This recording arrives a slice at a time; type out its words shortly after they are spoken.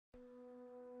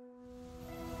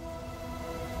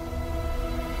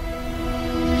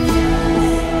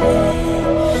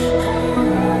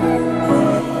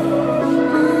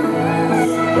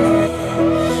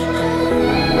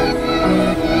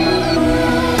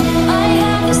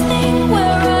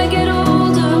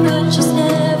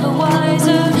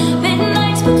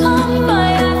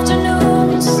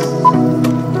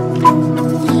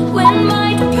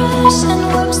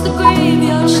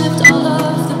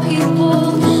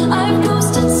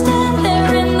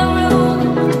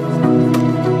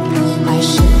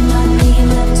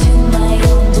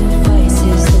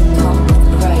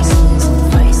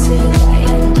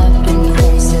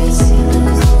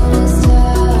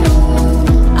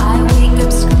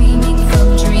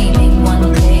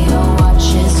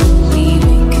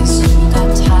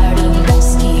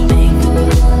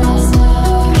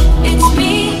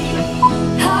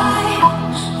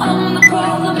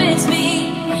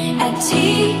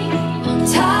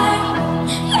time,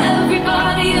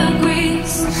 everybody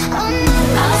agrees.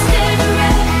 I'll stare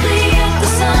directly at the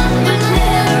sun, but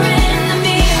never in the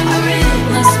mirror. It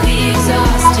must be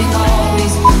exhausting,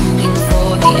 always rooting for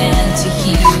the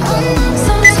anti-hero.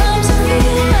 Sometimes I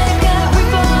feel like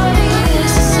everybody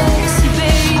is a sexy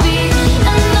baby,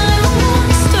 and I'm a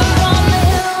monster on the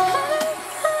hill.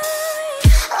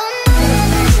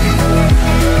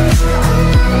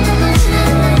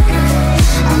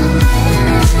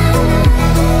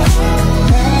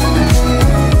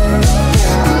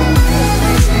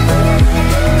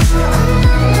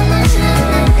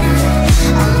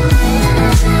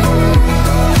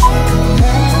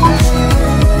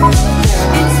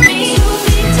 It's me who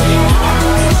beats it out,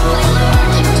 slowly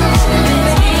learning to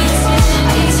convince me.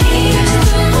 It's years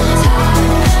through time,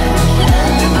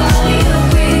 everybody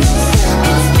agrees.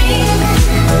 It's me,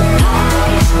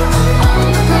 I'm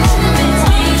the problem.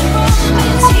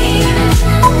 It's me,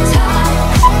 time,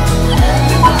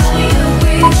 everybody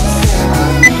agrees.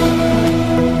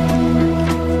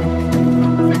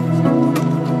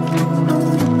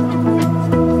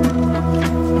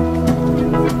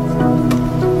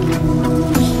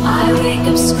 I wake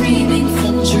up screaming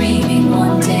from dreaming.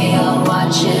 One day I'll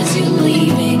watch as you're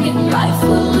leaving, and life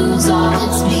will lose all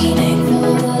its meaning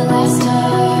for the last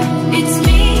time. It's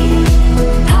me,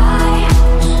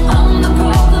 I'm the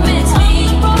problem. It's me,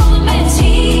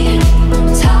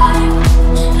 time,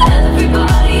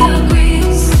 everybody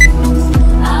agrees.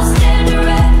 I'll stare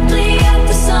directly at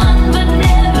the sun, but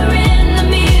never in the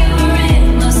mirror. It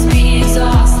must be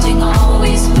exhausting,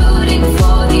 always rooting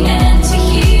for the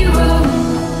anti-hero.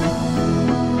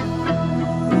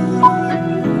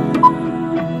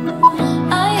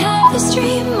 I have this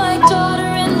dream, my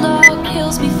daughter-in-law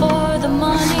kills me for the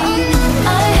money.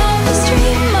 I have this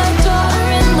dream, my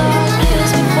daughter-in-law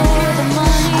kills me for the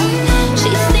money.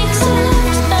 She thinks I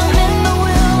left them in the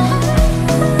will.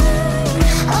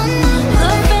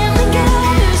 The family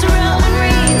gathers around and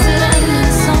reads it, and then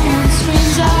someone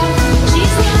screams out,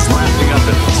 she's lost Lining up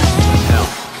at hell.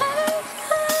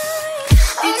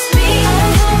 It's me, I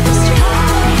have this dream,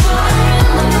 my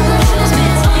daughter-in-law kills me.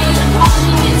 It's me, the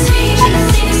problem. It's me,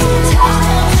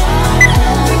 time,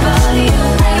 everybody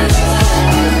agrees.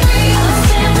 I'll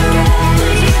stand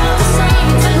directly at the sun, but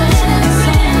never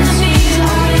in the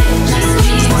mirror. It must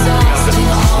be exhausting,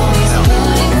 always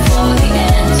rooting for the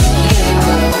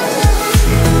anti-hero.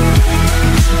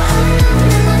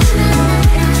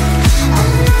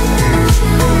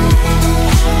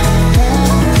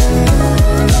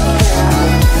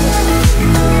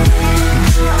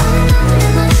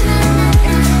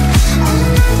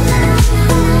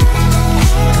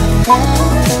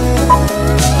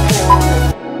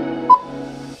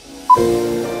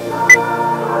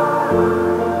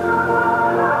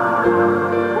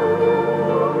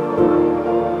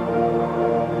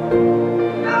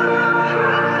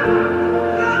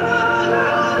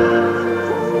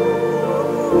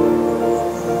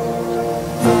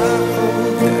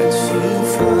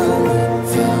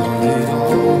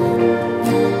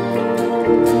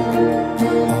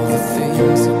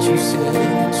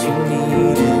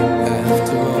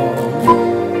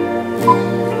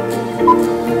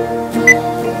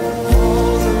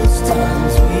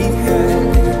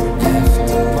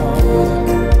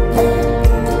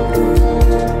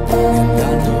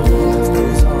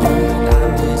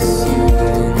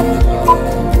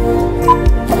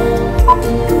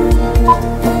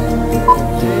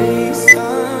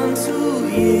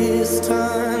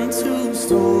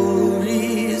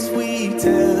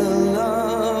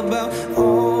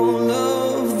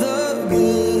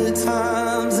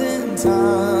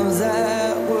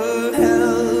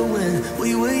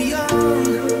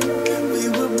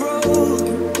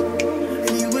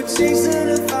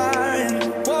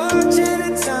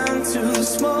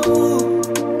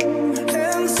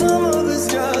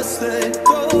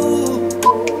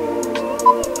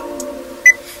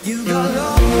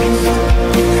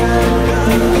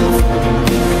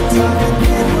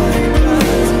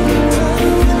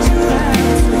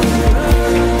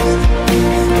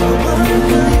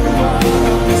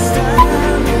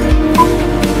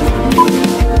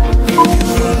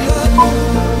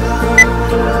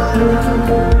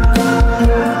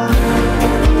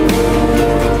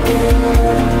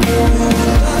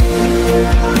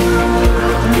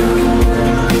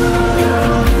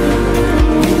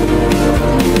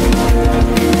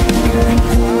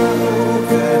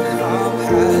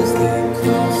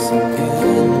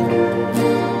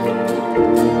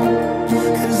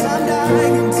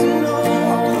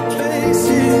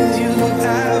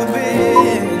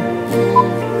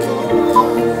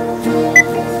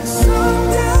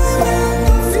 Someday in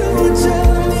the future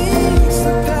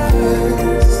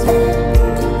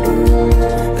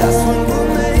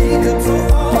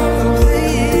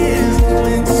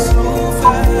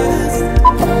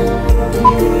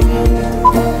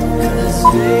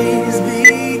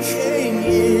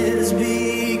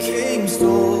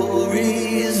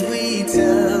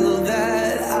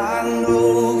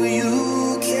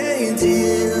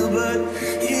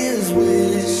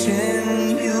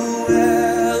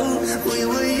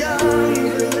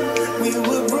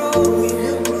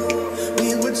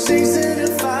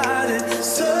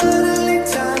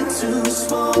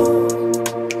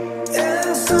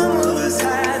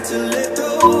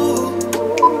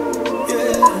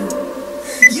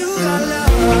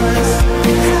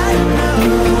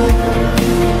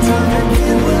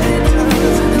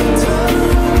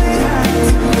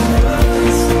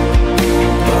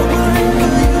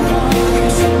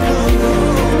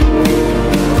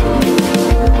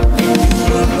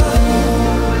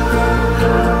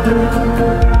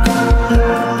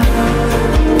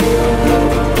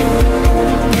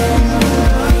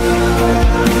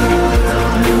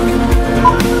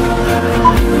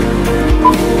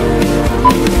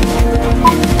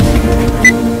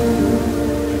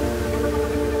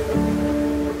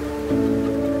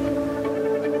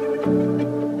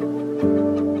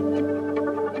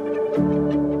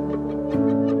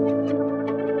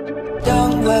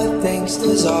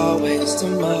There's always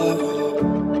tomorrow.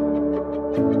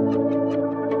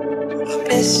 I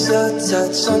miss your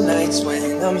touch on nights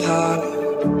when I'm hollow.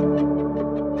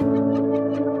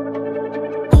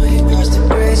 Know you crossed the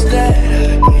bridge that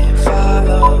I can't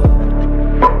follow.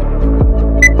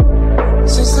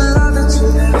 Since the love that you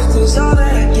left is all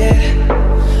that I get,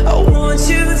 I want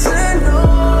you to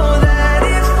know that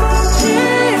if I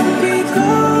can't be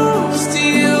close to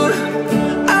you,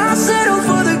 I'll settle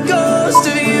for the ghost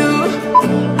of you.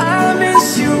 I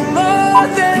miss you more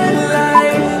than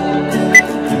life.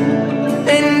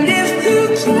 And if you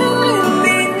can't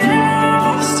be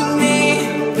next to me,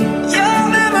 your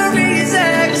memory is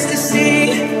ecstasy.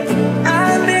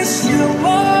 I miss you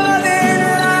more than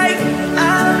life.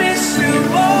 I miss you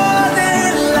more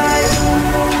than life. I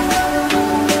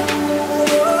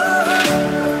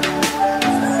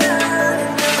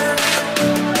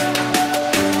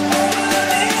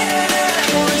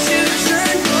want you to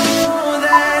know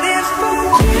that if I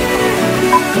can't be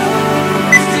close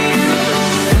to you,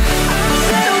 I'll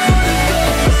settle for the ghost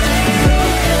of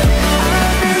you. I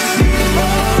miss you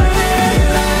more than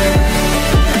life.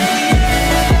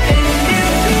 And if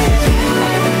you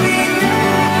can't be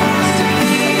next to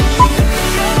me,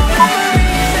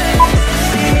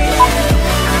 your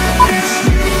memory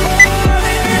is ecstasy. I miss you more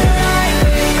than life.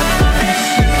 I miss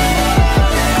you more than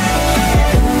life.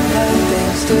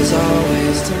 Thinks there's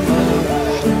always tomorrow.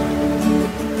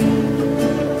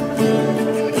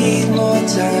 Need more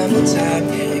time, but time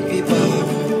can't be borrowed.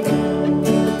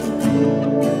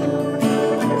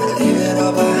 I'd leave it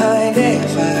all behind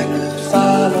if I could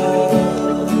follow.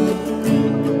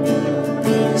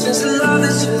 Since the love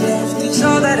that you left is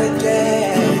all that I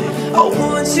get, I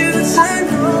want you to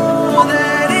know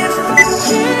that if I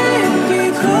can't be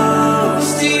close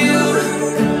to you,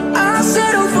 I'll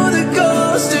settle for the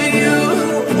ghost of you.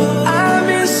 I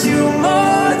miss you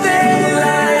more than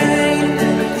life.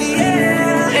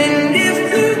 Yeah. And if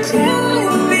you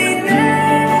can't be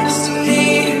next to me,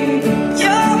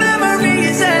 your memory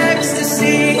is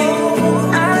ecstasy.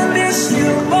 I miss you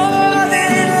more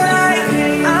than life.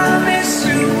 I miss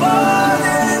you more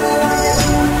than life.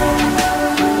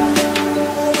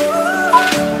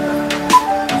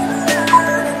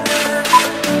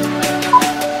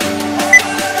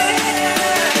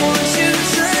 I want you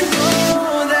to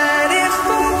know that if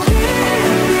I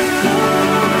can't be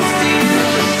close to you,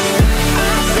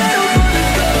 I'll settle for the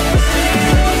ghost of you.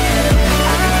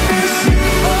 I miss you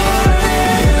more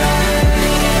than life.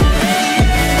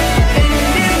 And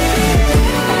if you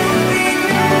can't be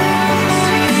next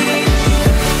to me, your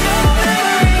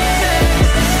memory is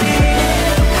ecstasy.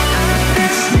 I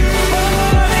miss you more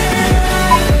than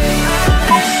life. I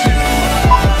miss you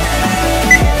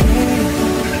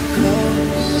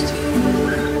close to you.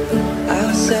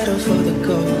 I'll settle for the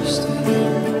ghost of you.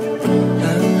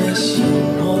 I miss you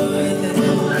more than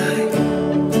life.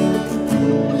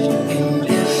 And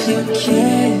if you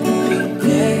can't be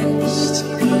next to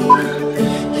me,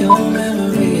 your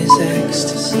memory is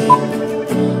ecstasy.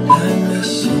 I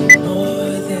miss you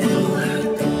more than life.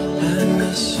 I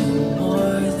miss you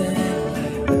more than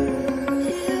life.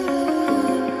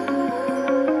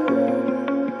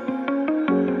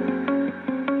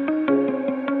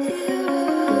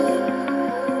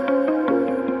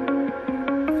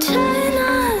 Try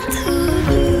not to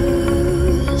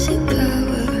lose your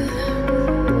power.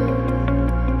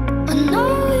 I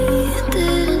know we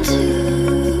didn't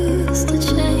choose to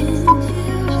change.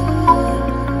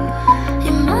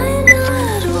 You might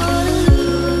not wanna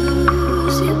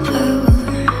lose your power.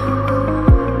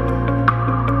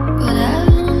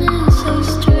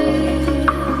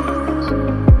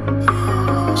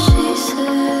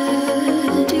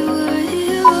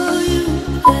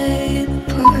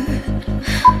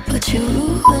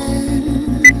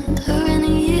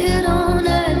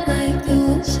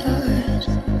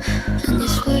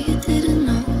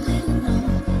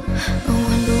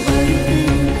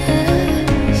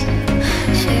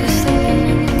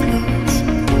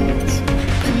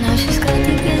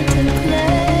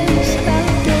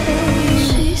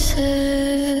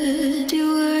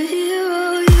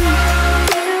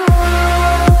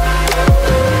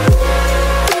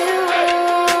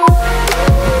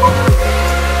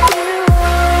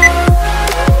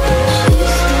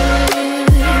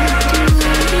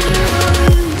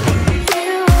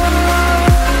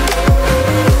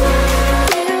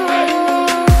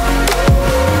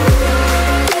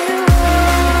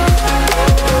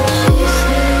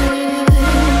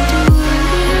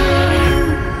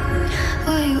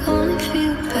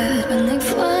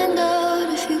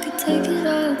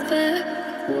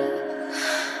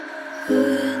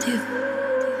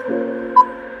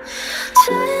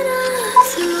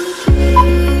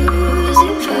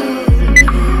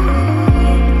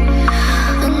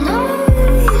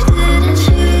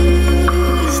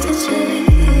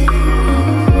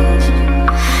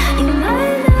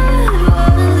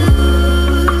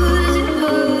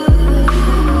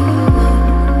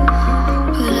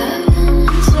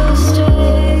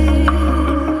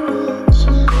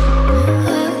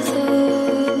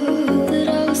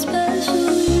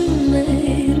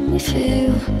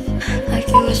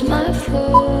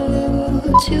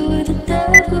 you were the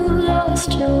dad who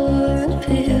lost your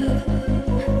appeal?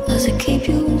 Does it keep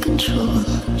you in control?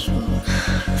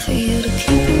 For you to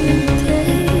keep you in